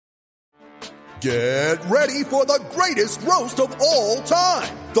Get ready for the greatest roast of all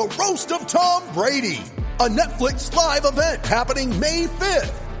time. The Roast of Tom Brady. A Netflix live event happening May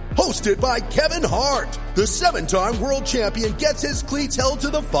 5th. Hosted by Kevin Hart. The 7-time world champion gets his cleats held to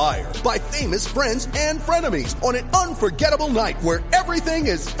the fire by famous friends and frenemies on an unforgettable night where everything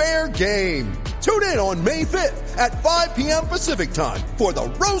is fair game. Tune in on May 5th at 5 p.m. Pacific time for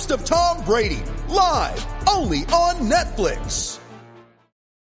the Roast of Tom Brady. Live only on Netflix.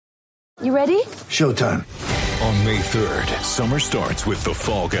 You ready? Showtime. On May 3rd, summer starts with The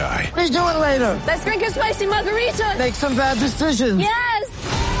Fall Guy. Let's do it later. Let's drink a spicy margarita. Make some bad decisions. Yes.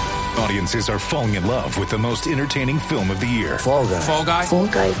 Audiences are falling in love with the most entertaining film of the year. Fall Guy. Fall Guy? Fall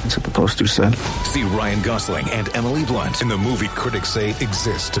Guy. That's what the poster said. See Ryan Gosling and Emily Blunt in the movie critics say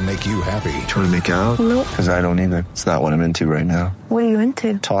exists to make you happy. Trying to make it out? Nope. Because I don't either. It's not what I'm into right now. What are you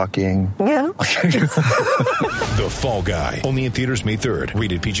into? Talking. Yeah. The Fall Guy. Only in theaters May 3rd.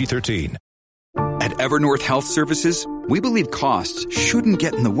 Rated PG-13. At Evernorth Health Services, we believe costs shouldn't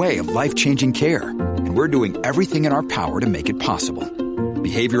get in the way of life-changing care. And we're doing everything in our power to make it possible.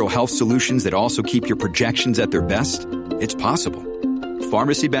 Behavioral health solutions that also keep your projections at their best? It's possible.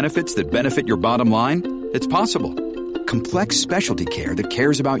 Pharmacy benefits that benefit your bottom line? It's possible. Complex specialty care that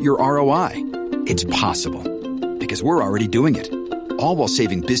cares about your ROI? It's possible. Because we're already doing it. All while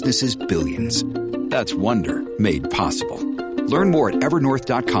saving businesses billions. That's Wonder made possible. Learn more at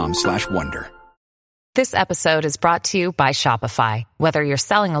evernorth.com/wonder. This episode is brought to you by Shopify. Whether you're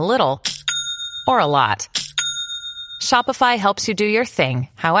selling a little or a lot, Shopify helps you do your thing,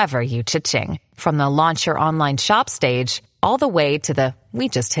 however you cha-ching. From the launch your online shop stage, all the way to the we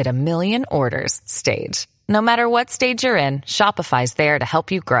just hit 1 million orders stage. No matter what stage you're in, Shopify's there to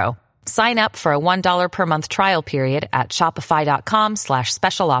help you grow. Sign up for a $1 per month trial period at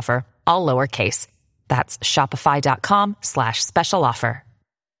shopify.com/special offer, all lowercase. That's shopify.com/special offer.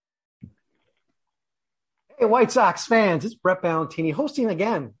 Hey, White Sox fans, it's Brett Ballantini hosting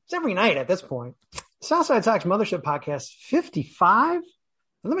again. It's every night at this point. Southside Sox Mothership Podcast 55. And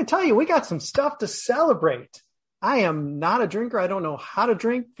let me tell you, we got some stuff to celebrate. I am not a drinker. I don't know how to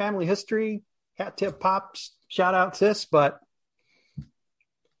drink. Family history, hat tip pops, shout out sis, but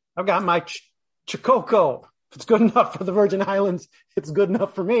I've got my Chococo. If it's good enough for the Virgin Islands, it's good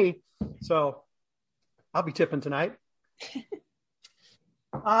enough for me. So I'll be tipping tonight.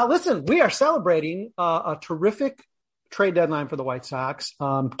 Listen, we are celebrating a terrific trade deadline for the White Sox,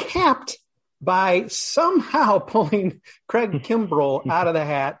 capped by somehow pulling Craig Kimbrell out of the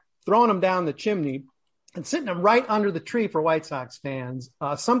hat, throwing him down the chimney, and sitting him right under the tree for White Sox fans,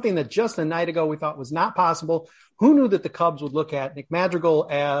 something that just a night ago we thought was not possible. Who knew that the Cubs would look at Nick Madrigal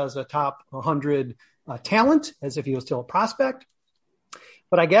as a top 100 talent, as if he was still a prospect?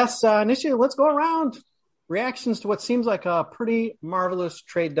 But I guess initially, let's go around. Reactions to what seems like a pretty marvelous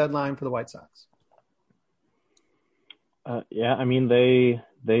trade deadline for the White Sox. Yeah, I mean, they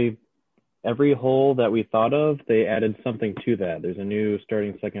every hole that we thought of, they added something to that. There's a new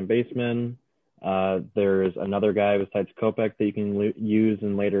starting second baseman. There's another guy besides Kopech that you can use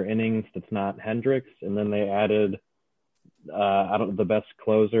in later innings that's not Hendricks. And then they added, the best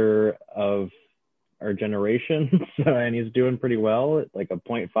closer of our generation. And he's doing pretty well at like a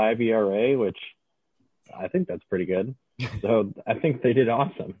 0.5 ERA, which I think that's pretty good. So I think they did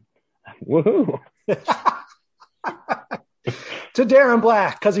awesome. Woohoo! To Darren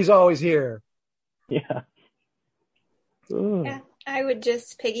Black, because he's always here. Yeah. Yeah. I would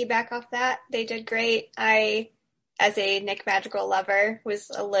just piggyback off that. They did great. I, as a Nick Madrigal lover, was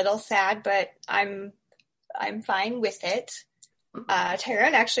a little sad, but I'm fine with it.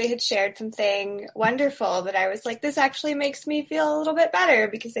 Tyrone actually had shared something wonderful that I was like, this actually makes me feel a little bit better,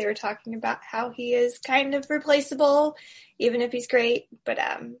 because they were talking about how he is kind of replaceable, even if he's great. But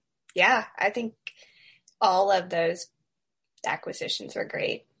yeah, I think all of those acquisitions were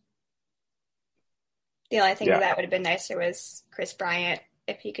great. The only thing that would have been nicer was Chris Bryant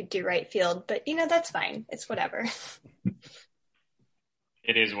if he could do right field, but that's fine. It's whatever.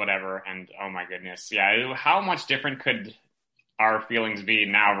 It is whatever. And oh my goodness. Yeah. How much different could our feelings be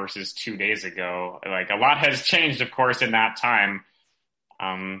now versus 2 days ago? Like, a lot has changed, of course, in that time.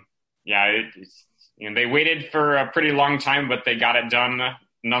 They waited for a pretty long time, but they got it done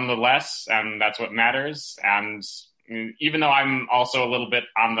nonetheless. And that's what matters. And even though I'm also a little bit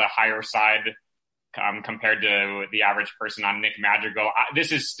on the higher side compared to the average person on Nick Madrigal,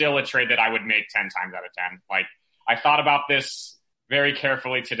 this is still a trade that I would make 10 times out of 10. Like, I thought about this very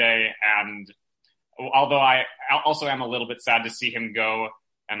carefully today, and although I also am a little bit sad to see him go,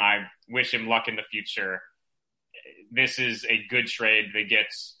 and I wish him luck in the future, this is a good trade. They get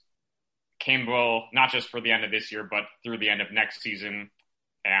Kimbrell, not just for the end of this year, but through the end of next season.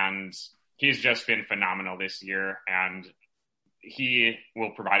 And he's just been phenomenal this year, and he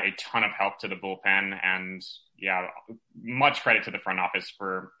will provide a ton of help to the bullpen. And yeah, much credit to the front office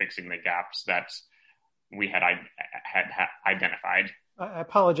for fixing the gaps that we had identified. I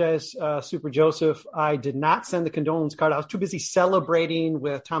apologize, Super Joseph. I did not send the condolence card. I was too busy celebrating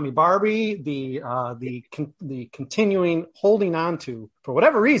with Tommy Barbie, the continuing holding on to, for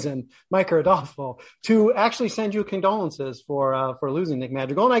whatever reason, Mike Rodolfo, to actually send you condolences for losing Nick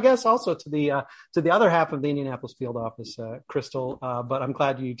Madrigal, and I guess also to the other half of the Indianapolis field office, Crystal. But I'm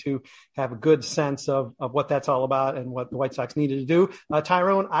glad you two have a good sense of what that's all about and what the White Sox needed to do.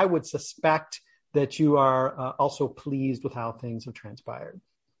 Tyrone, I would suspect that you are also pleased with how things have transpired.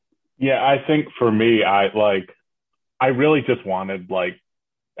 Yeah, I think for me, I really just wanted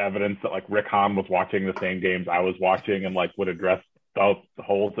evidence that Rick Hahn was watching the same games I was watching and would address the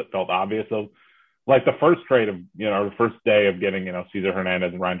holes that felt obvious. So the first trade of, the first day of getting, Cesar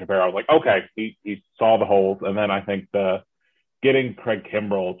Hernandez and Ryan Tepera, I was like, okay, he saw the holes. And then I think getting Craig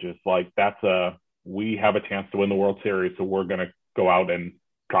Kimbrel, just we have a chance to win the World Series, so we're going to go out and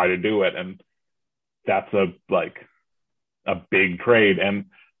try to do it. And that's a big trade. And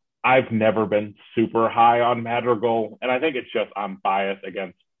I've never been super high on Madrigal. And I think it's just, I'm biased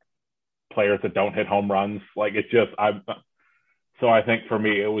against players that don't hit home runs. So I think for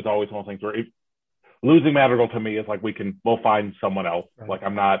me, it was always one of those things where losing Madrigal to me is we'll find someone else. Right.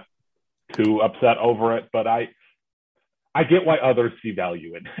 I'm not too upset over it, but I get why others see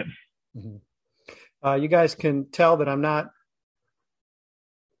value in it. Mm-hmm. You guys can tell that I'm not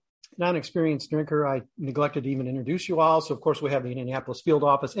an experienced drinker. I neglected to even introduce you all. So, of course, we have the Indianapolis field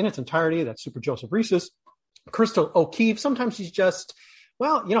office in its entirety. That's Super Joseph Reeses, Crystal O'Keefe. Sometimes she's just,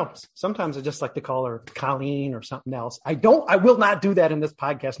 sometimes I just like to call her Colleen or something else. I will not do that in this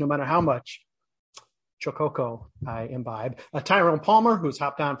podcast, no matter how much Chococo I imbibe. Tyrone Palmer, who's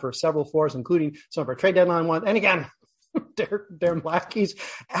hopped on for several floors, including some of our trade deadline ones. And again, Darren Black.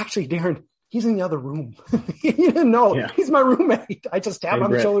 Darren, he's in the other room. You didn't know. Yeah. He's my roommate. I just tap him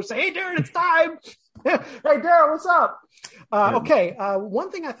on the shoulder and say, hey, Darren, it's time. Hey, Darren, what's up? Okay.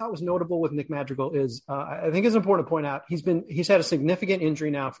 One thing I thought was notable with Nick Madrigal is I think it's important to point out he's had a significant injury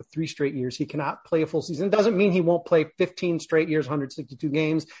now for 3 straight years. He cannot play a full season. It doesn't mean he won't play 15 straight years, 162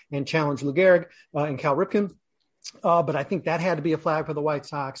 games, and challenge Lou Gehrig and Cal Ripken. But I think that had to be a flag for the White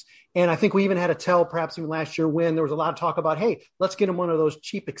Sox. And I think we even had a tell perhaps even last year when there was a lot of talk about, hey, let's get him one of those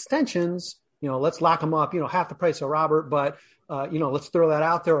cheap extensions. Let's lock him up, half the price of Robert, but, let's throw that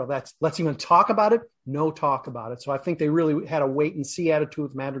out there. Or let's even talk about it. No talk about it. So I think they really had a wait and see attitude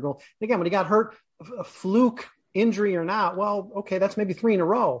with Madrigal. And again, when he got hurt, a fluke injury or not, well, okay, that's maybe 3 in a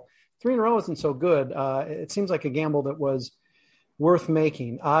row. 3 in a row isn't so good. It seems like a gamble that was worth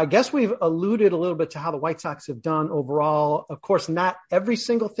making. I guess we've alluded a little bit to how the White Sox have done overall. Of course, not every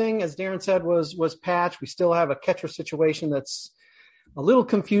single thing, as Darren said, was patched. We still have a catcher situation that's a little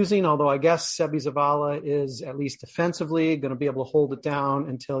confusing, although I guess Sebi Zavala is, at least defensively, going to be able to hold it down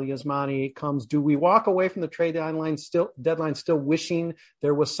until Yasmani comes. Do we walk away from the trade deadline still wishing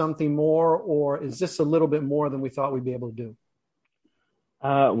there was something more, or is this a little bit more than we thought we'd be able to do?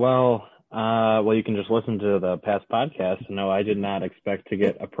 Well, you can just listen to the past podcast to know I did not expect to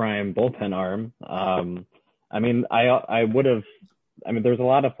get a prime bullpen arm. There's a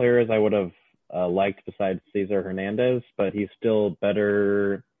lot of players I would have liked besides Cesar Hernandez, but he's still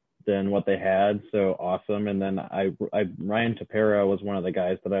better than what they had. So awesome. And then Ryan Tepera was one of the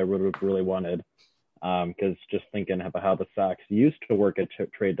guys that I would have really wanted. Cause just thinking about how the Sox used to work at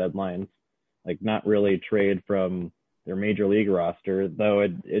trade deadlines, not really trade from their major league roster, though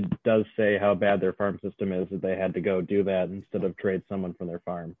it does say how bad their farm system is that they had to go do that instead of trade someone from their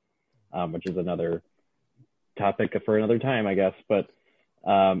farm, which is another topic for another time, I guess. But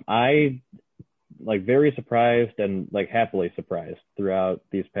I very surprised and happily surprised throughout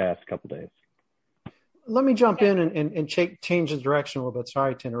these past couple days. Let me jump in and change the direction a little bit.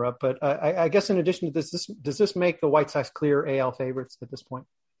 Sorry to interrupt, but I guess in addition to this, does this make the White Sox clear AL favorites at this point?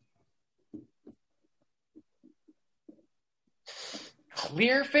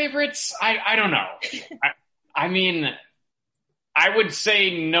 Clear favorites? I don't know. I would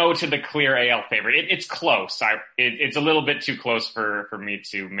say no to the clear AL favorite. It's close. It's a little bit too close for me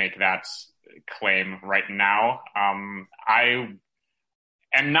to make that claim right now. I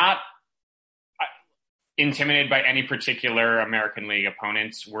am not intimidated by any particular American League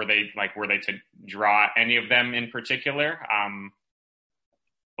opponents. Were they to draw any of them in particular?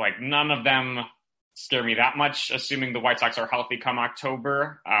 None of them scare me that much, assuming the White Sox are healthy come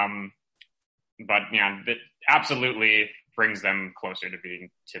October. But yeah, that absolutely brings them closer to being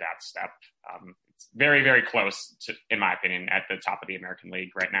to that step. It's very, very close to, in my opinion, at the top of the American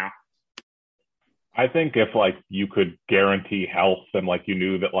League right now. I think if like you could guarantee health and like you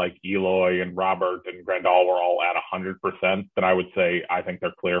knew that like Eloy and Robert and Grandal were all at 100%, then I would say I think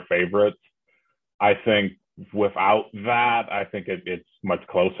they're clear favorites. I think without that, I think it's much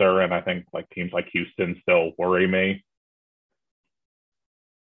closer, and I think like teams like Houston still worry me.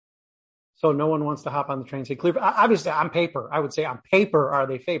 So no one wants to hop on the train and say Cleveland. Obviously, on paper, I would say on paper are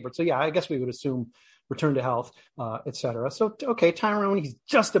they favorites. So yeah, I guess we would assume return to health, et cetera. So okay, Tyrone, he's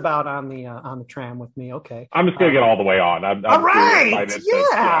just about on the tram with me. Okay, I'm just gonna get all the way on. I'm all right.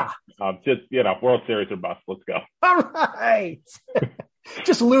 Yeah. Just World Series or bust. Let's go. All right.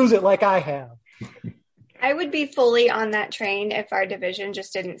 Just lose it like I have. I would be fully on that train if our division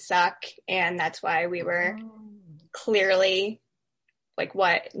just didn't suck, and that's why we were clearly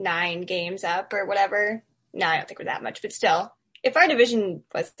 9 games up or whatever. No, I don't think we're that much, but still, if our division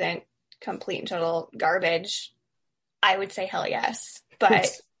wasn't complete and total garbage, I would say hell yes. But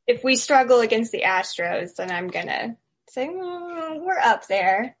if we struggle against the Astros, then I'm gonna say we're up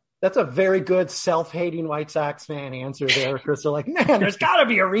there. That's a very good self-hating White Sox fan answer there, Chris. They're like, man, there's got to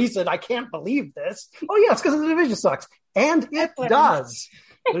be a reason. I can't believe this. Oh, yeah, it's because the division sucks. And it does.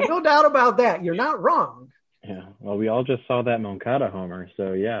 There's no doubt about that. You're not wrong. Yeah, well, we all just saw that Moncada homer.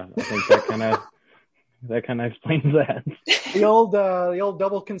 So, yeah, I think that kind of explains that. The old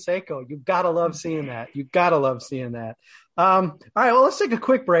double Canseco. You got to love seeing that. All right, well, let's take a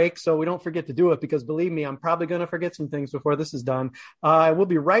quick break so we don't forget to do it, because believe me, I'm probably going to forget some things before this is done. We'll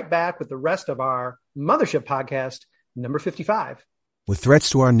be right back with the rest of our Mothership podcast, number 55. With threats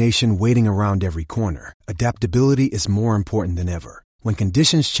to our nation waiting around every corner, adaptability is more important than ever. When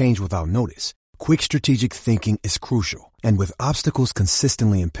conditions change without notice, quick strategic thinking is crucial. And with obstacles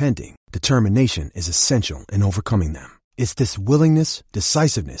consistently impending, determination is essential in overcoming them. It's this willingness,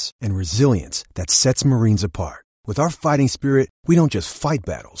 decisiveness, and resilience that sets Marines apart. With our fighting spirit, we don't just fight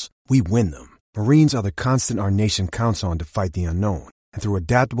battles, we win them. Marines are the constant our nation counts on to fight the unknown. And through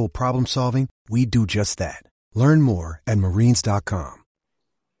adaptable problem solving, we do just that. Learn more at Marines.com.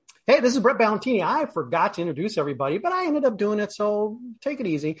 Hey, this is Brett Ballantini. I forgot to introduce everybody, but I ended up doing it, so take it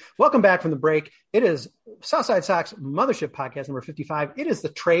easy. Welcome back from the break. It is Southside Sox Mothership Podcast number 55. It is the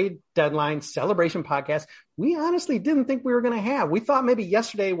trade deadline celebration podcast we honestly didn't think we were going to have. We thought maybe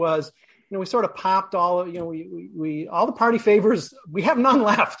yesterday was, we sort of popped all, we all the party favors. We have none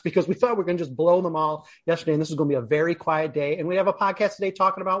left because we thought we were going to just blow them all yesterday. And this is going to be a very quiet day. And we have a podcast today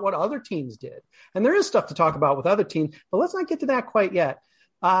talking about what other teams did. And there is stuff to talk about with other teams, but let's not get to that quite yet.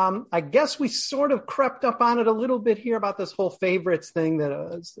 I guess we sort of crept up on it a little bit here about this whole favorites thing that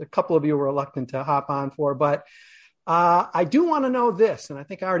a couple of you were reluctant to hop on for, but I do want to know this, and I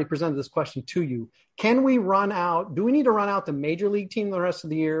think I already presented this question to you. Do we need to run out the major league team the rest of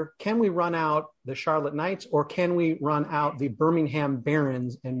the year? Can we run out the Charlotte Knights, or can we run out the Birmingham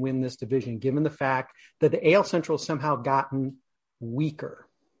Barons and win this division, given the fact that the AL Central has somehow gotten weaker?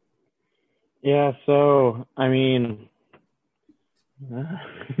 Yeah, so, I mean,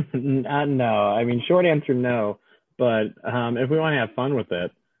 no. Short answer, no. But if we want to have fun with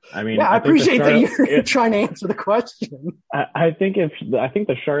it, I appreciate that you're trying to answer the question. I think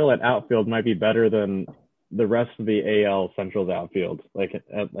the Charlotte outfield might be better than the rest of the AL Central's outfield, like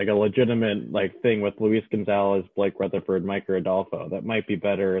a legitimate thing with Luis Gonzalez, Blake Rutherford, Mike Rodolfo. That might be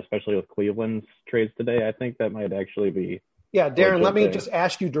better, especially with Cleveland's trades today. I think that might actually be. Yeah, Darren, let me just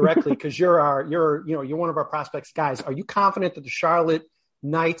ask you directly, because you're one of our prospects guys. Are you confident that the Charlotte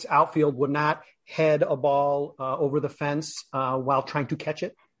Knights outfield would not head a ball over the fence while trying to catch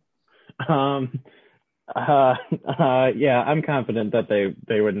it? Yeah, I'm confident that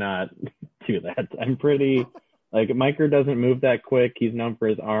they would not do that. I'm pretty Miker doesn't move that quick. He's known for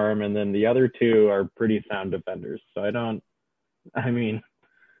his arm, and then the other two are pretty sound defenders. So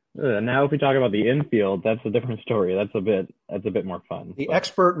now if we talk about the infield, that's a different story. That's a bit more fun. The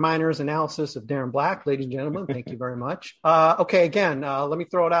expert miners analysis of Darren Black, ladies and gentlemen. Thank you very much. Okay, again, let me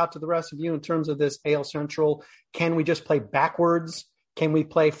throw it out to the rest of you in terms of this AL Central. Can we just play backwards? Can we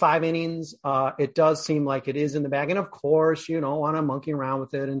play 5 innings? It does seem like it is in the bag. And of course, you don't want to monkey around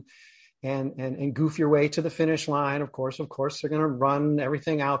with it and goof your way to the finish line. Of course, they're going to run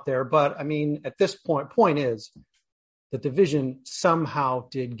everything out there. But at this point is the division somehow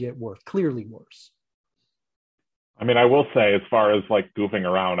did get worse, clearly worse. I will say, as far as goofing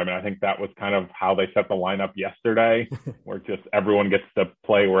around, I think that was kind of how they set the lineup yesterday, where just everyone gets to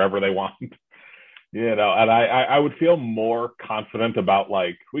play wherever they want. And I would feel more confident about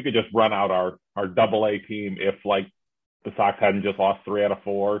we could just run out our Double-A team if the Sox hadn't just lost 3 out of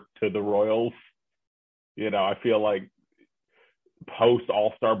 4 to the Royals. I feel like post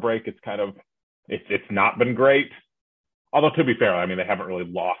All-Star break, it's not been great. Although to be fair, I mean, they haven't really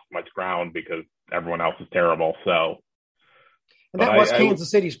lost much ground because everyone else is terrible. So, and that was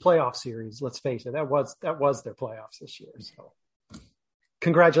Kansas City's playoff series. Let's face it, that was their playoffs this year. So,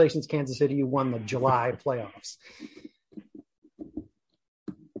 congratulations, Kansas City! You won the July playoffs.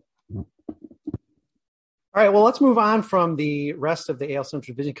 All right, well, let's move on from the rest of the AL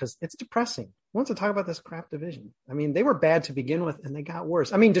Central division because it's depressing. I want to talk about this crap division. I mean, they were bad to begin with, and they got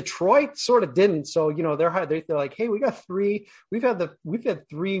worse. I mean, Detroit sort of didn't. So, you know, they're like, hey, we got three. We've had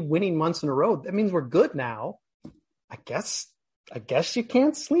 3 winning months in a row. That means we're good now. I guess you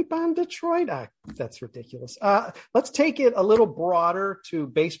can't sleep on Detroit. That's ridiculous. Let's take it a little broader to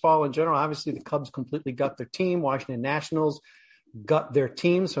baseball in general. Obviously, the Cubs completely gut their team. Washington Nationals gut their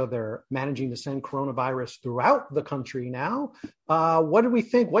team, so they're managing to send coronavirus throughout the country now. What did we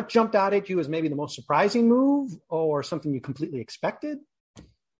think? What jumped out at you as maybe the most surprising move or something you completely expected?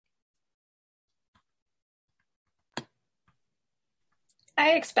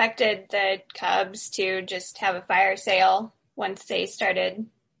 I expected the Cubs to just have a fire sale once they started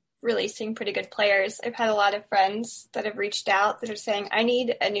releasing pretty good players. I've had a lot of friends that have reached out that are saying, I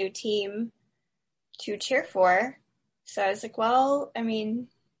need a new team to cheer for. So I was like, well, I mean,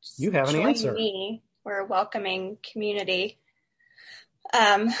 you have an answer. We're a welcoming community.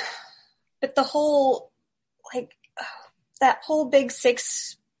 But the whole, that whole big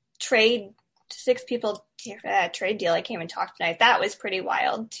 6 people trade deal I came and talked tonight, that was pretty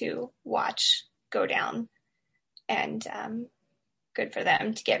wild to watch go down. And good for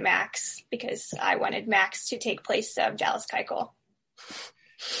them to get Max, because I wanted Max to take place of Dallas Keuchel.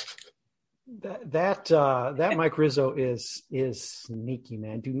 That Mike Rizzo is sneaky,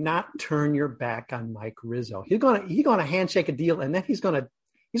 man. Do not turn your back on Mike Rizzo. He's gonna handshake a deal, and then he's gonna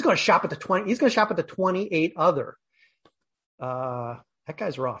shop at the 20. He's gonna shop at the 28 other. That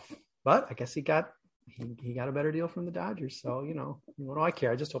guy's rough, but I guess he got a better deal from the Dodgers. So, you know, what do I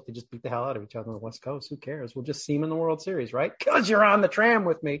care? I just hope they just beat the hell out of each other on the West Coast. Who cares? We'll just see him in the World Series, right? Because you're on the tram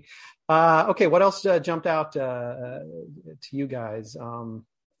with me. Okay, what else jumped out to you guys?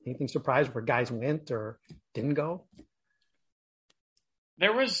 Anything surprised where guys went or didn't go?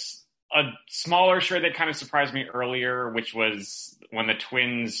 There was a smaller trade that kind of surprised me earlier, which was when the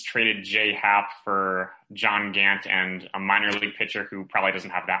Twins traded Jay Happ for John Gant and a minor league pitcher who probably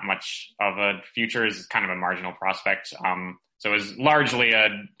doesn't have that much of a future, is kind of a marginal prospect. So it was largely a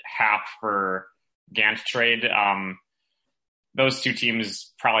Happ for Gant trade. Those two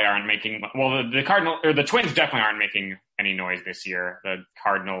teams probably aren't making, well, the Twins definitely aren't making any noise this year. The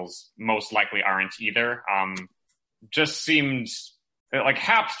Cardinals most likely aren't either. Just seemed like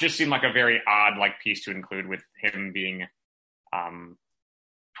Haps just seemed like a very odd piece to include, with him being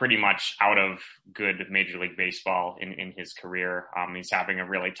pretty much out of good Major League Baseball in his career. He's having a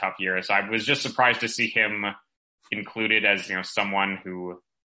really tough year. So I was just surprised to see him included as, you know, someone who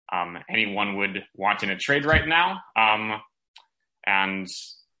anyone would want in a trade right now. And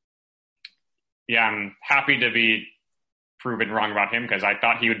yeah, I'm happy to be proven wrong about him, because I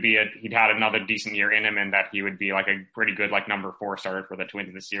thought he'd had another decent year in him and that he would be like a pretty good number 4 starter for the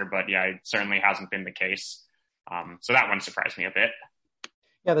Twins this year. But yeah, it certainly hasn't been the case. So that one surprised me a bit.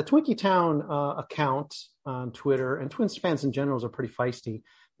 Yeah, the Twinkie Town account on Twitter, and Twins fans in general are pretty feisty.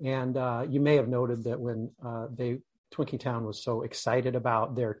 And you may have noted that when Twinkie Town was so excited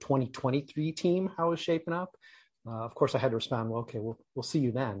about their 2023 team, how it was shaping up. Of course, I had to respond, well, okay, we'll see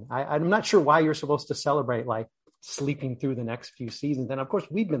you then. I'm not sure why you're supposed to celebrate sleeping through the next few seasons. And of course,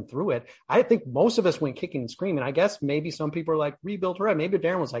 we've been through it. I think most of us went kicking and screaming. I guess maybe some people are like, rebuild, right? Maybe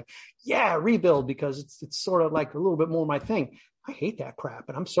Darren was like, yeah, rebuild, because it's sort of like a little bit more my thing. I hate that crap,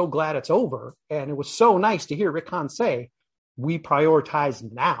 and I'm so glad it's over. And it was so nice to hear Rick Hahn say, we prioritize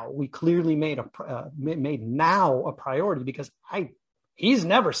now. We clearly made now a priority, because he's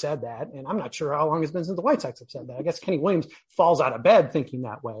never said that, and I'm not sure how long it's been since the White Sox have said that. I guess Kenny Williams falls out of bed thinking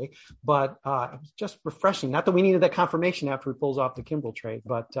that way, but it was just refreshing. Not that we needed that confirmation after he pulls off the Kimbrel trade,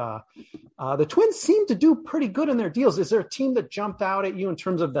 but the Twins seem to do pretty good in their deals. Is there a team that jumped out at you in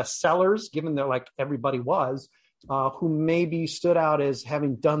terms of the sellers, given that everybody was, who maybe stood out as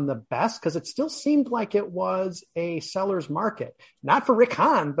having done the best? Because it still seemed like it was a seller's market. Not for Rick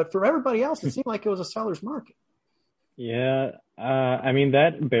Hahn, but for everybody else, it seemed like it was a seller's market. Yeah, I mean,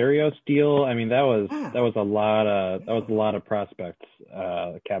 that Barrios deal, I mean, that was a lot of prospects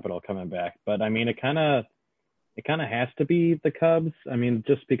capital coming back. But I mean, it kind of has to be the Cubs. I mean,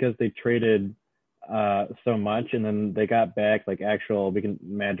 just because they traded so much, and then they got back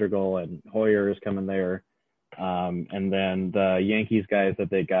Madrigal and Hoyer is coming there. And then the Yankees guys that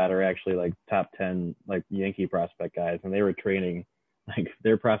they got are actually top 10 Yankee prospect guys, and they were trading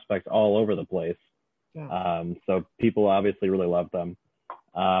their prospects all over the place. Yeah. So people obviously really love them.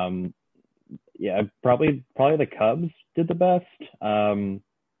 Yeah, probably the Cubs did the best.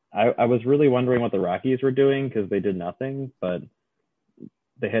 I was really wondering what the Rockies were doing because they did nothing, but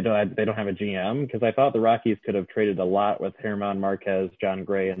they don't have a GM, because I thought the Rockies could have traded a lot with German Marquez, John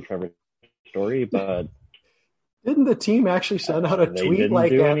Gray, and Trevor Story, but didn't the team actually send out a tweet they didn't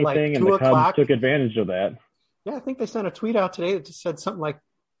like do at anything, like and 2 the o'clock? Cubs took advantage of that. Yeah, I think they sent a tweet out today that just said something like,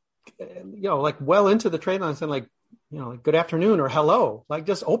 like well into the trade line, saying like, like good afternoon or hello, like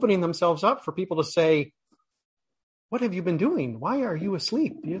just opening themselves up for people to say, what have you been doing? Why are you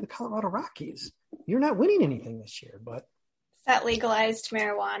asleep? You're the Colorado Rockies. You're not winning anything this year, but that legalized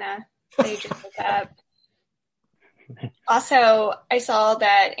marijuana they just looked up. Also, I saw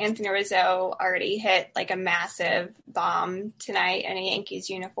that Anthony Rizzo already hit like a massive bomb tonight in a Yankees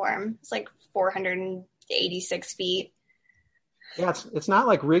uniform. It's like 486 feet. Yeah, it's not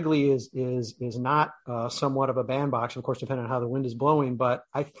like Wrigley is not somewhat of a bandbox, of course, depending on how the wind is blowing. But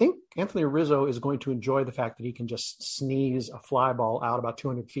I think Anthony Rizzo is going to enjoy the fact that he can just sneeze a fly ball out about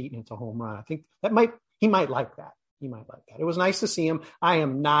 200 feet and it's a home run. I think he might like that. He might like that. It was nice to see him. I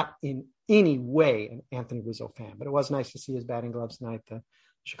am not in any way an Anthony Rizzo fan, but it was nice to see his batting gloves tonight. The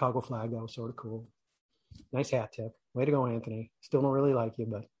Chicago flag, that was sort of cool. Nice hat tip. Way to go, Anthony. Still don't really like you,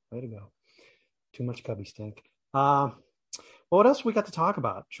 but way to go. Too much Cubby stink. Well, what else we got to talk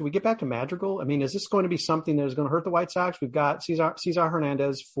about? Should we get back to Madrigal? I mean, is this going to be something that is going to hurt the White Sox? We've got Cesar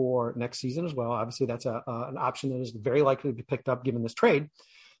Hernandez for next season as well. Obviously, that's an option that is very likely to be picked up given this trade.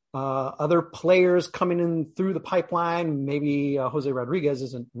 Other players coming in through the pipeline. Maybe Jose Rodriguez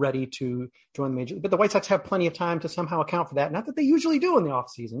isn't ready to join the major, but the White Sox have plenty of time to somehow account for that. Not that they usually do in the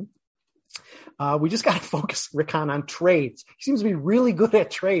offseason. We just got to focus, Rick Hahn, on trades. He seems to be really good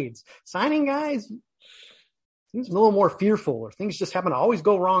at trades. Signing guys seems a little more fearful, or things just happen to always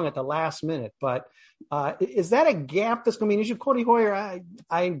go wrong at the last minute. But is that a gap that's going to be an issue? Cody Hoyer,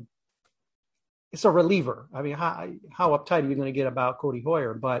 it's a reliever. I mean, how uptight are you going to get about Cody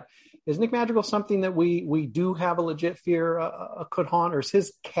Hoyer? But is Nick Madrigal something that we do have a legit fear could haunt, or is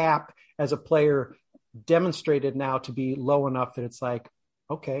his cap as a player demonstrated now to be low enough that it's like,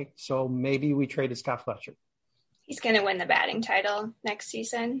 okay, so maybe we traded Scott Fletcher? He's going to win the batting title next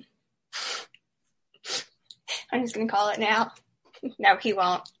season. I'm just going to call it now. No, he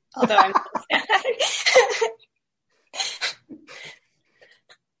won't. Although I'm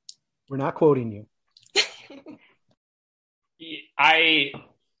We're not quoting you.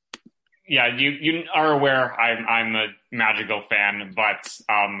 You are aware I'm a Madrigal fan, but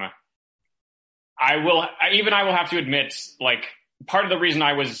I will have to admit, like, part of the reason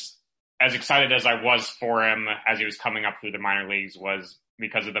I was as excited as I was for him as he was coming up through the minor leagues was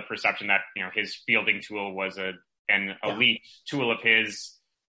because of the perception that, his fielding tool was an elite tool of his.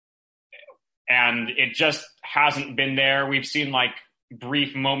 And it just hasn't been there. We've seen like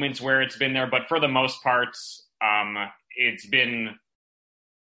brief moments where it's been there, but for the most part, it's been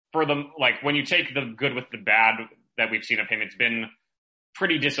when you take the good with the bad that we've seen of him, it's been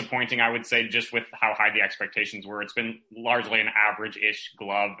pretty disappointing, I would say, just with how high the expectations were. It's been largely an average-ish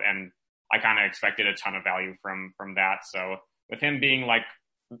glove, and I kind of expected a ton of value from that. So with him being like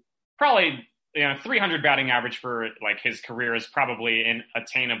probably 300 batting average for like his career is probably an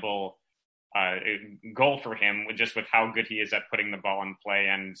attainable goal for him, just with how good he is at putting the ball in play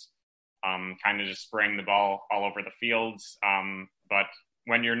and kind of just spraying the ball all over the fields. But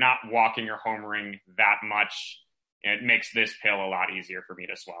when you're not walking or homering that much, it makes this pill a lot easier for me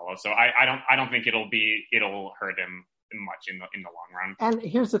to swallow. So I don't think it'll hurt him much in the long run. And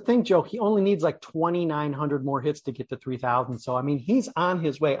here's the thing, Joe, he only needs like 2,900 more hits to get to 3,000. So, I mean, he's on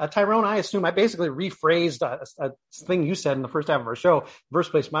his way. Tyrone, I assume I basically rephrased a thing you said in the first half of our show.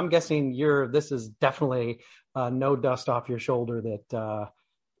 First place, I'm guessing this is definitely no dust off your shoulder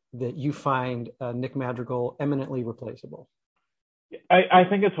that you find Nick Madrigal eminently replaceable. I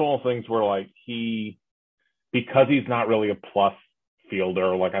think it's one of those things where like because he's not really a plus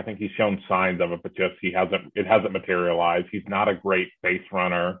fielder, like I think he's shown signs of it, but just it hasn't materialized. He's not a great base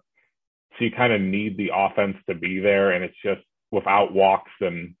runner. So you kind of need the offense to be there, and it's just without walks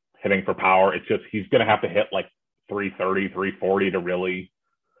and hitting for power, it's just he's going to have to hit like 330, 340 to really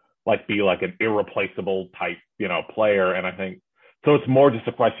like be like an irreplaceable type, player. And I think so it's more just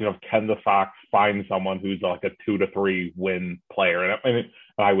a question of, can the Sox find someone who's like a 2 to 3 win player? And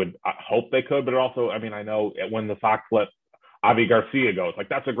I would hope they could, but also, I mean, I know when the Sox let Avi Garcia go, it's like,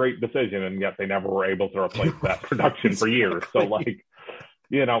 that's a great decision. And yet they never were able to replace that production for years. So like,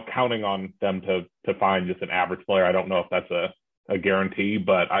 counting on them to find just an average player, I don't know if that's a guarantee,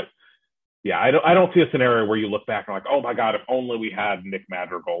 but I don't see a scenario where you look back and like, oh my God, if only we had Nick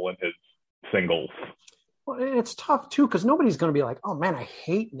Madrigal in his singles. Well, it's tough too, because nobody's going to be like, "Oh man, I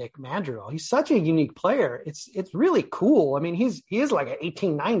hate Nick Madrigal. He's such a unique player." It's really cool. I mean, he is like an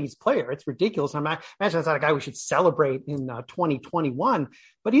 1890s player. It's ridiculous. I'm not imagine that's not a guy we should celebrate in 2021.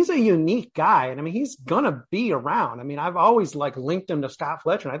 But he's a unique guy, and I mean, he's going to be around. I mean, I've always like linked him to Scott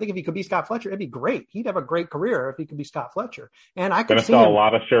Fletcher, and I think if he could be Scott Fletcher, it'd be great. He'd have a great career if he could be Scott Fletcher. And I could see a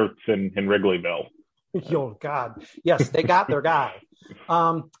lot of shirts in Wrigleyville. Oh God, yes, they got their guy.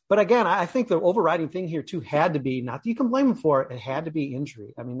 But again, I think the overriding thing here too had to be, not that you can blame him for it, it had to be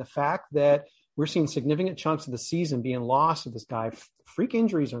injury. I mean, the fact that we're seeing significant chunks of the season being lost to this guy, freak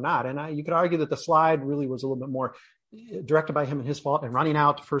injuries or not. And you could argue that the slide really was a little bit more directed by him and his fault, and running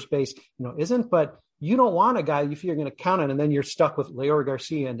out to first base, isn't. But you don't want a guy you feel you're going to count on, and then you're stuck with Leury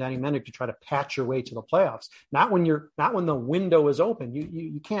Garcia and Danny Mendick to try to patch your way to the playoffs. Not when the window is open.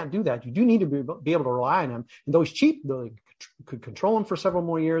 You can't do that. You do need to be able to rely on him. And though he's cheap, though he could control him for several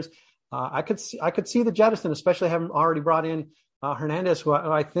more years. I could see the jettison, especially having already brought in Hernandez, who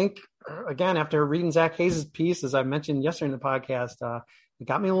I think, again, after reading Zach Hayes' piece, as I mentioned yesterday in the podcast, it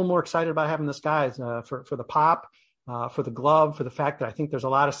got me a little more excited about having this guy for the pop. For the glove, for the fact that I think there's a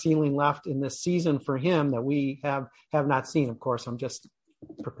lot of ceiling left in this season for him that we have not seen. Of course, I'm just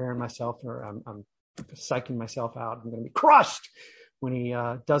preparing myself, or I'm psyching myself out. I'm going to be crushed when he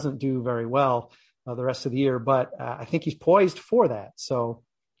doesn't do very well the rest of the year. But I think he's poised for that. So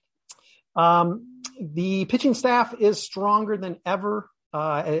the pitching staff is stronger than ever.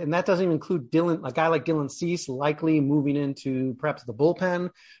 And that doesn't even include a guy like Dylan Cease likely moving into perhaps the bullpen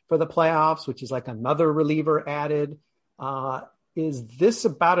for the playoffs, which is like another reliever added. Is this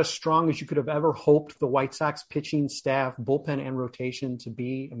about as strong as you could have ever hoped the White Sox pitching staff, bullpen, and rotation to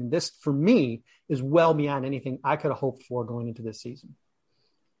be? I mean, this, for me, is well beyond anything I could have hoped for going into this season.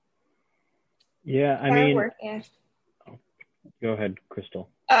 Yeah, I mean... Go ahead, Crystal.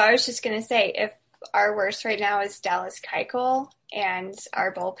 I was just going to say, if our worst right now is Dallas Keuchel, and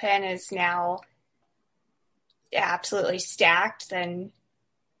our bullpen is now absolutely stacked, then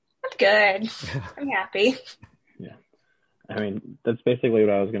I'm good. I'm happy. Yeah. I mean, that's basically what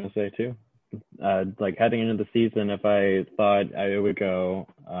I was going to say too. Like heading into the season, if I thought I would go,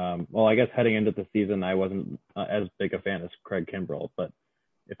 I guess heading into the season, I wasn't as big a fan as Craig Kimbrell, but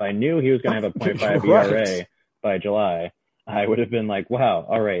if I knew he was going to have a 0.5 ERA by July, I would have been like, wow,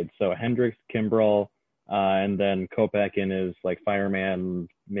 all right. So Hendricks, Kimbrell, and then Kopech in his like fireman,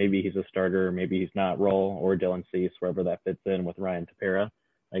 maybe he's a starter, maybe he's not role, or Dylan Cease, wherever that fits in with Ryan Tepera.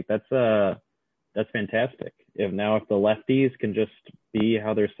 Like that's fantastic. If the lefties can just be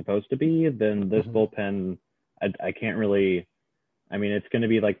how they're supposed to be, then this bullpen, I can't really, I mean, it's going to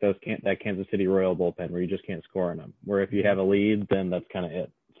be like that Kansas City Royal bullpen where you just can't score on them, where if you have a lead, then that's kind of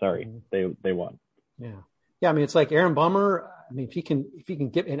it. Sorry, they won. Yeah. Yeah, I mean, it's like Aaron Bummer. I mean, if he can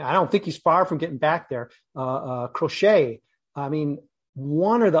get, and I don't think he's far from getting back there. Crochet. I mean,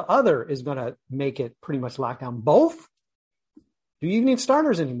 one or the other is going to make it pretty much locked down. Both? Do you even need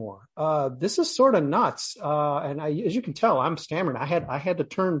starters anymore? This is sort of nuts. And as you can tell, I'm stammering. I had to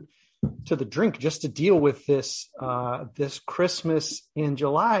turn to the drink just to deal with this Christmas in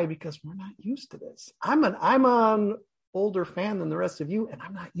July, because we're not used to this. I'm an older fan than the rest of you, and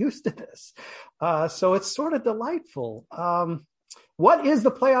I'm not used to this. So it's sort of delightful. What is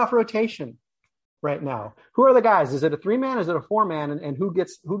the playoff rotation right now? Who are the guys? Is it a 3-man? Is it a 4-man? And who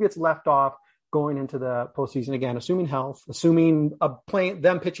gets left off going into the postseason? Again, assuming health, assuming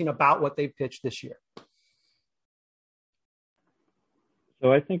them pitching about what they've pitched this year.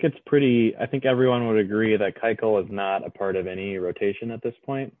 So I think everyone would agree that Keuchel is not a part of any rotation at this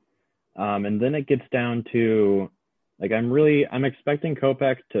point. And then it gets down to, like, I'm expecting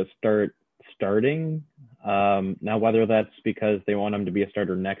Kopech to start starting. Now, whether that's because they want him to be a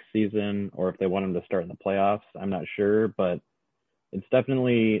starter next season or if they want him to start in the playoffs, I'm not sure. But it's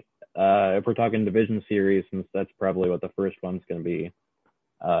definitely, if we're talking division series, since that's probably what the first one's going to be,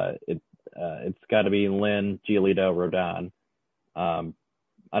 it's got to be Lynn, Giolito, Rodon.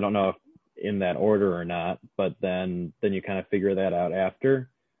 I don't know if in that order or not, but then you kind of figure that out after.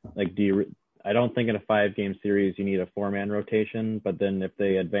 Like, I don't think in a 5-game series you need a 4-man rotation, but then if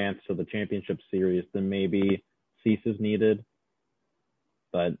they advance to the championship series, then maybe Cease is needed.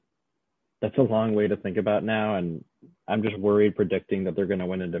 But that's a long way to think about now, and I'm just worried predicting that they're going to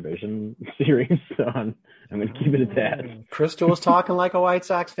win a division series, so I'm going to keep it at that. Crystal was talking like a White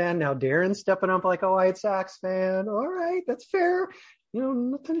Sox fan. Now Darren's stepping up like a White Sox fan. All right, that's fair.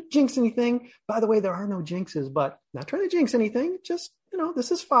 Not trying to jinx anything. By the way, there are no jinxes, but not trying to jinx anything. Just,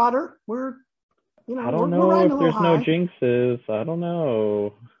 this is fodder. I don't know if there's no jinxes. I don't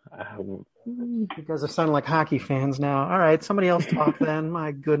know. You guys are sounding like hockey fans now. All right, somebody else talk then.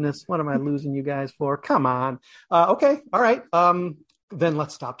 My goodness, what am I losing you guys for? Come on. Okay, all right. Then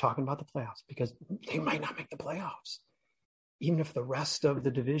let's stop talking about the playoffs because they might not make the playoffs. Even if the rest of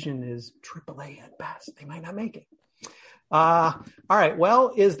the division is AAA at best, they might not make it. All right,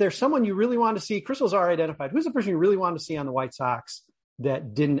 well, is there someone you really want to see? Crystal's already identified. Who's the person you really want to see on the White Sox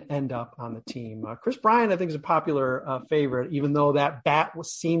that didn't end up on the team? Chris Bryant, I think, is a popular favorite, even though that bat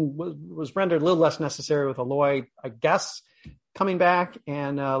was rendered a little less necessary with Eloy, I guess, coming back,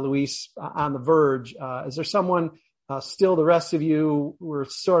 and Luis on the verge. Is there someone still the rest of you were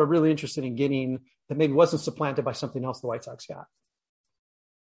sort of really interested in getting that maybe wasn't supplanted by something else the White Sox got?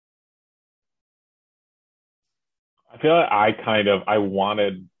 I feel like I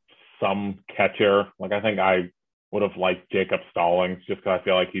wanted some catcher. Like, I think I would have liked Jacob Stallings just because I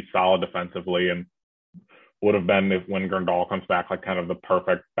feel like he's solid defensively and would have been, when Grandal comes back, like kind of the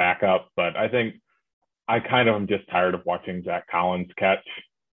perfect backup. But I think I kind of am just tired of watching Zach Collins catch,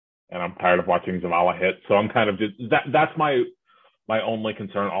 and I'm tired of watching Zavala hit. So I'm kind of just that's my only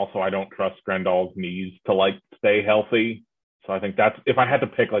concern. Also, I don't trust Grandal's knees to like stay healthy. So I think that's, if I had to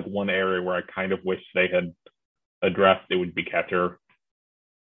pick like one area where I kind of wish they had addressed, it would be catcher.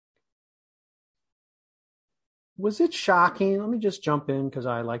 Was it shocking? Let me just jump in because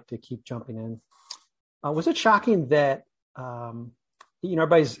I like to keep jumping in. Was it shocking that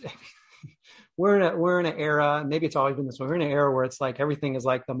everybody's we're in an era, maybe it's always been this way, we're in an era where it's like everything is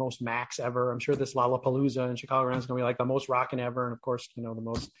like the most max ever. I'm sure this Lollapalooza in Chicago is going to be like the most rocking ever, and of course, the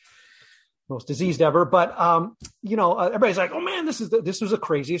most diseased ever. But everybody's like, oh man, this was the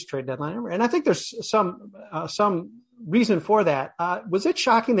craziest trade deadline ever. And I think there's some reason for that. Was it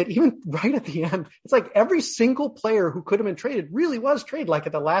shocking that even right at the end, it's like every single player who could have been traded really was traded? Like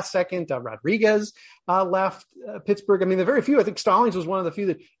at the last second, Rodriguez left Pittsburgh. I mean, the very few, I think Stallings was one of the few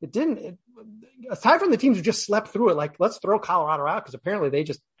that it didn't. Aside from the teams who just slept through it, like let's throw Colorado out because apparently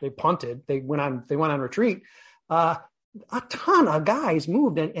they punted, they went on retreat. A ton of guys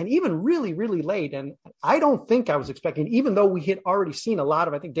moved and even really, really late. And I don't think I was expecting, even though we had already seen a lot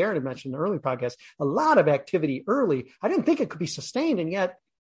of, I think Darren had mentioned in the early podcast, a lot of activity early. I didn't think it could be sustained. And yet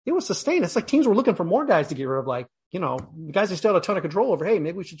it was sustained. It's like teams were looking for more guys to get rid of, like, the guys they still had a ton of control over. Hey,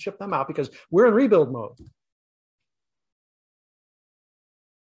 maybe we should ship them out because we're in rebuild mode.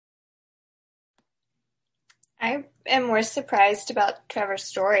 I am more surprised about Trevor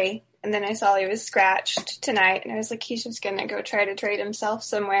Story. And then I saw he was scratched tonight, and I was like, he's just going to go try to trade himself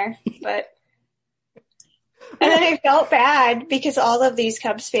somewhere. And then I felt bad because all of these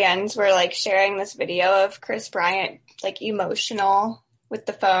Cubs fans were like sharing this video of Chris Bryant, like emotional with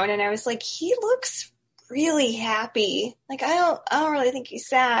the phone. And I was like, he looks really happy. Like, I don't really think he's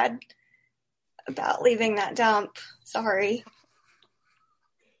sad about leaving that dump. Sorry.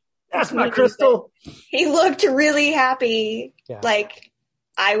 That's my Crystal. He looked really happy. Yeah. Like,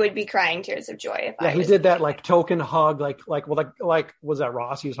 I would be crying tears of joy if I was. He did that like token hug, like was that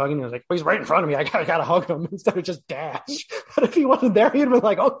Ross? He was hugging. He was like, he's right in front of me. I gotta hug him instead of just dash. But if he wasn't there, he'd have been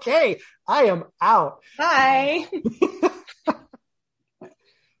like, okay, I am out. Bye.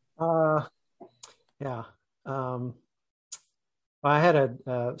 Yeah. I had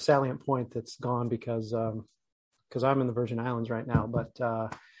a salient point that's gone because I'm in the Virgin Islands right now. But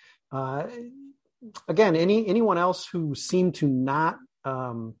again, anyone else who seemed to not.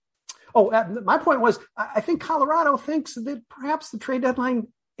 My point was, I think Colorado thinks that perhaps the trade deadline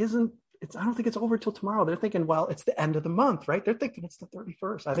I don't think it's over till tomorrow. They're thinking, well, it's the end of the month, right? They're thinking it's the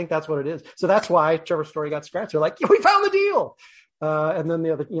 31st. I think that's what it is. So that's why Trevor Story got scratched. They're like, yeah, we found the deal. And then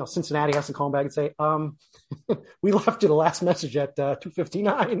the other, Cincinnati has to call him back and say, we left you the last message at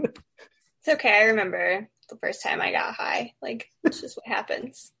 2:59. It's okay. I remember the first time I got high. Like, it's just what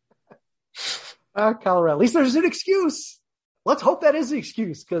happens. Colorado, at least there's an excuse. Let's hope that is the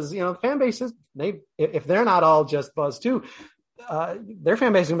excuse because, the fan bases, if they're not all just buzz too, their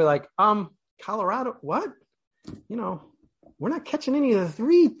fan base is going to be like, Colorado, what? We're not catching any of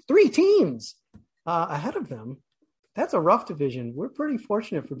the three teams ahead of them. That's a rough division. We're pretty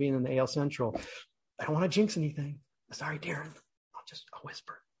fortunate for being in the AL Central. I don't want to jinx anything. Sorry, Darren. I'll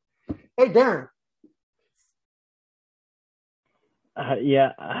whisper. Hey, Darren.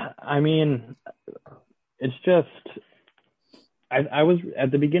 I mean, it's just, I was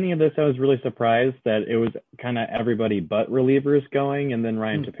at the beginning of this, I was really surprised that it was kind of everybody but relievers going, and then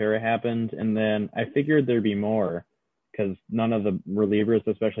Ryan Tepera happened, and then I figured there'd be more because none of the relievers,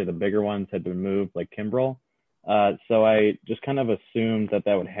 especially the bigger ones, had been moved, like Kimbrel. So I just kind of assumed that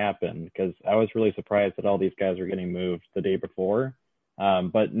would happen because I was really surprised that all these guys were getting moved the day before.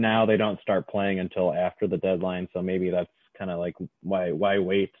 But now they don't start playing until after the deadline, so maybe that's kind of like, why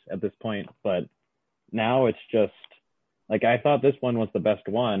wait at this point? But now it's just like, I thought this one was the best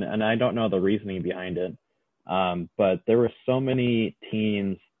one, and I don't know the reasoning behind it. But there were so many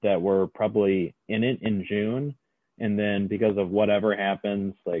teams that were probably in it in June, and then because of whatever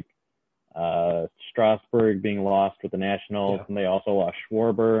happens, like Strasburg being lost with the Nationals, and they also lost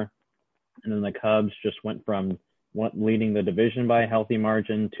Schwarber, and then the Cubs just went from leading the division by a healthy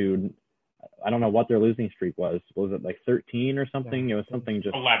margin to, I don't know what their losing streak was. Was it like 13 or something? It was something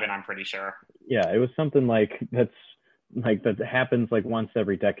just 11, I'm pretty sure. Yeah, it was something like that happens like once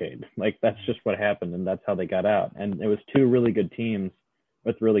every decade. Like that's just what happened, and that's how they got out. And it was two really good teams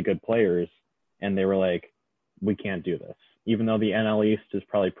with really good players, and they were like, we can't do this. Even though the NL East is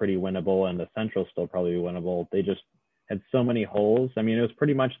probably pretty winnable and the Central still probably winnable, they just had so many holes. I mean, it was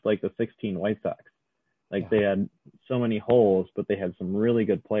pretty much like the 16 White Sox. Like they had so many holes, but they had some really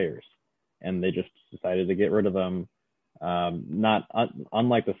good players, and they just decided to get rid of them.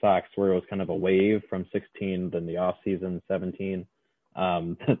 Unlike the Sox, where it was kind of a wave from 16, then the off season 17.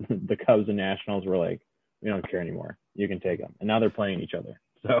 The Cubs and Nationals were like, we don't care anymore. You can take them, and now they're playing each other.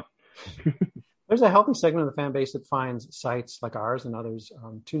 So there's a healthy segment of the fan base that finds sites like ours and others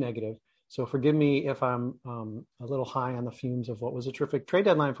too negative. So forgive me if I'm a little high on the fumes of what was a terrific trade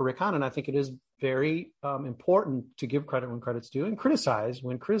deadline for Rick Hahn. And I think it is very important to give credit when credit's due and criticize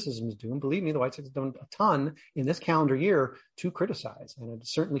when criticism is due. And believe me, the White Sox have done a ton in this calendar year to criticize. And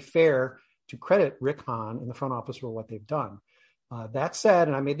it's certainly fair to credit Rick Hahn and the front office for what they've done. That said,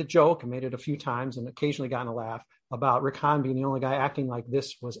 and I made the joke, I made it a few times and occasionally gotten a laugh about Rick Hahn being the only guy acting like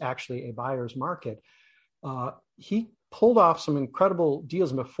this was actually a buyer's market. He pulled off some incredible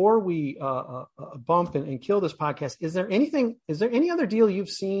deals. And before we bump and kill this podcast, is there any other deal you've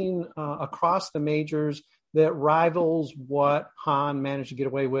seen across the majors that rivals what Hahn managed to get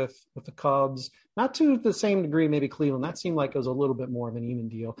away with the Cubs? Not to the same degree, maybe Cleveland. That seemed like it was a little bit more of an even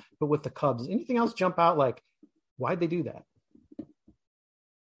deal, but with the Cubs, anything else jump out? Like, why'd they do that?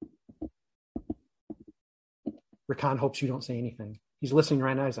 Rick Hahn hopes you don't say anything. He's listening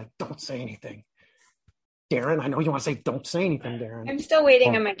right now. He's like, don't say anything. Darren, I know you want to say, don't say anything, Darren. I'm still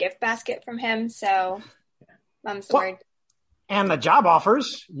waiting on my gift basket from him, so I'm sorry. Well, and the job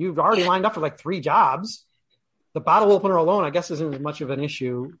offers, you've already lined up for like 3 jobs. The bottle opener alone, I guess, isn't as much of an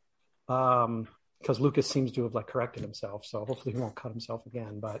issue because Lucas seems to have like corrected himself. So hopefully he won't cut himself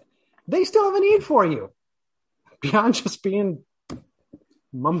again. But they still have a need for you beyond just being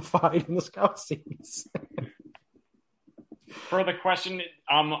mummified in the scout seats. For the question,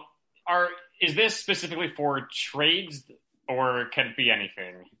 is this specifically for trades, or can it be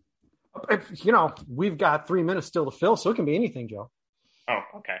anything? We've got 3 minutes still to fill, so it can be anything, Joe. Oh,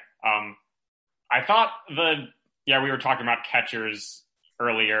 okay. I thought we were talking about catchers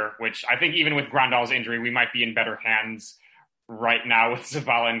earlier, which I think even with Grandal's injury, we might be in better hands right now with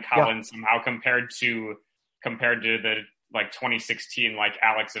Zavala and Collins somehow compared to the like 2016 like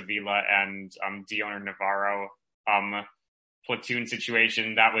Alex Avila and Dioner Navarro platoon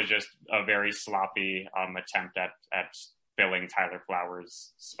situation. That was just a very sloppy attempt at filling Tyler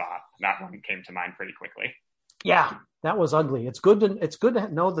Flowers' spot. That one came to mind pretty quickly. Yeah, that was ugly. It's good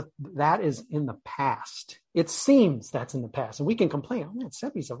to know that is in the past. It seems that's in the past, and we can complain. Oh man,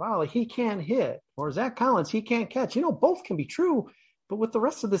 Sepi Zavala, he can't hit, or Zach Collins, he can't catch. Both can be true, but with the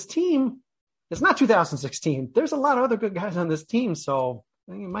rest of this team, it's not 2016. There's a lot of other good guys on this team, so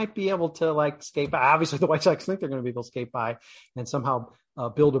you might be able to like skate by. Obviously, the White Sox think they're going to be able to skate by and somehow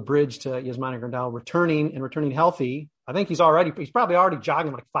build a bridge to Yasmani Grandal returning healthy. I think he's probably already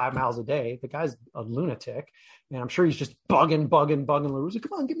jogging like 5 miles a day. The guy's a lunatic, and I'm sure he's just bugging La Russa.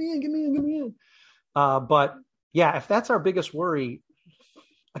 Come on, get me in. But yeah, if that's our biggest worry,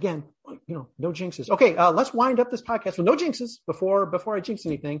 again, no jinxes. Okay, let's wind up this podcast with no jinxes before I jinx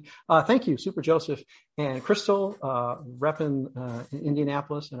anything. Thank you, Super Joseph and Crystal, repping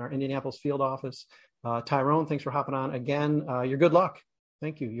Indianapolis and our Indianapolis field office. Tyrone, thanks for hopping on again. Your good luck.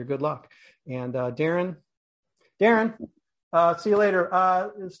 Thank you. Your good luck. And Darren, see you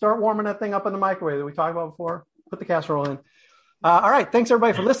later. Start warming that thing up in the microwave that we talked about before. Put the casserole in. All right. Thanks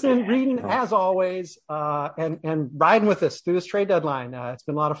everybody for listening, reading as always, and riding with us through this trade deadline. It's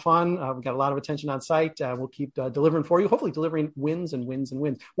been a lot of fun. We've got a lot of attention on site. We'll keep delivering for you, hopefully delivering wins and wins and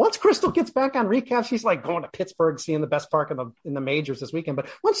wins. Once Crystal gets back on recap, she's like going to Pittsburgh, seeing the best park in the majors this weekend.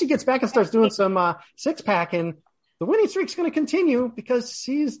 But once she gets back and starts doing some six packing, the winning streak's going to continue because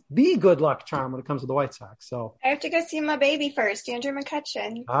she's the good luck charm when it comes to the White Sox. So I have to go see my baby first, Andrew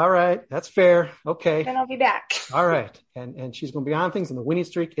McCutcheon. All right. That's fair. Okay. Then I'll be back. All right. And she's going to be on things, and the winning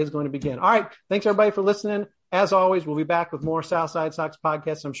streak is going to begin. All right. Thanks, everybody, for listening. As always, we'll be back with more Southside Sox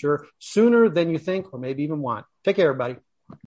podcasts, I'm sure, sooner than you think or maybe even want. Take care, everybody.